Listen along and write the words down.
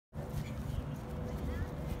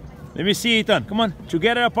Let me see, Ethan. Come on.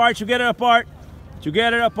 Together apart, together apart.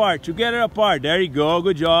 Together apart, together apart. There you go.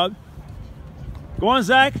 Good job. Go on,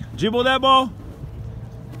 Zach. Dribble that ball.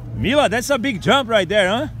 Mila, that's a big jump right there,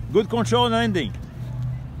 huh? Good control and landing.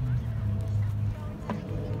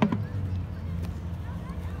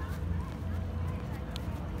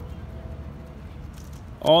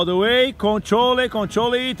 All the way. Control it,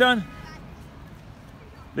 Ethan.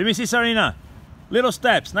 Let me see, Sarina. Little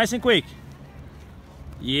steps, nice and quick.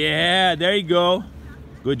 Yeah, there you go.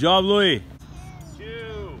 Good job, Louis.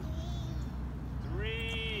 2,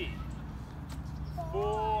 3,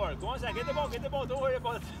 4. Go on, Zach. Get the ball. Don't worry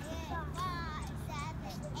about it. 5, 7,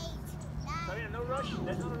 8, 9. Sarina, no rush.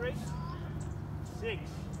 That's not a race. 6,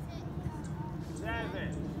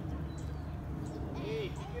 7, 8.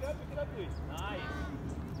 Pick it up, Louis. Nice.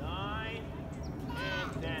 9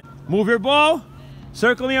 and 10. Move your ball.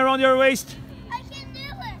 Circling around your waist. I can do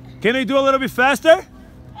it. Can you do a little bit faster? Yeah,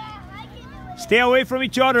 I can do it. Stay away from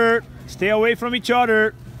each other. Stay away from each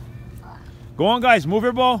other. Go on, guys. Move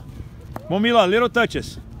your ball. Momila, little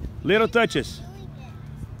touches. Little touches.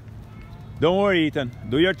 Don't worry, Ethan.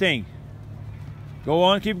 Do your thing. Go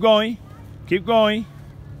on. Keep going. Keep going.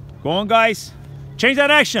 Go on, guys. Change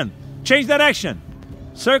that action. Change that action.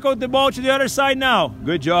 Circle the ball to the other side now.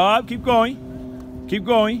 Good job. Keep going. Keep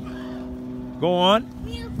going. Go on.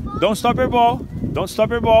 Don't stop your ball. Don't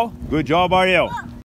stop your ball. Good job, Ariel.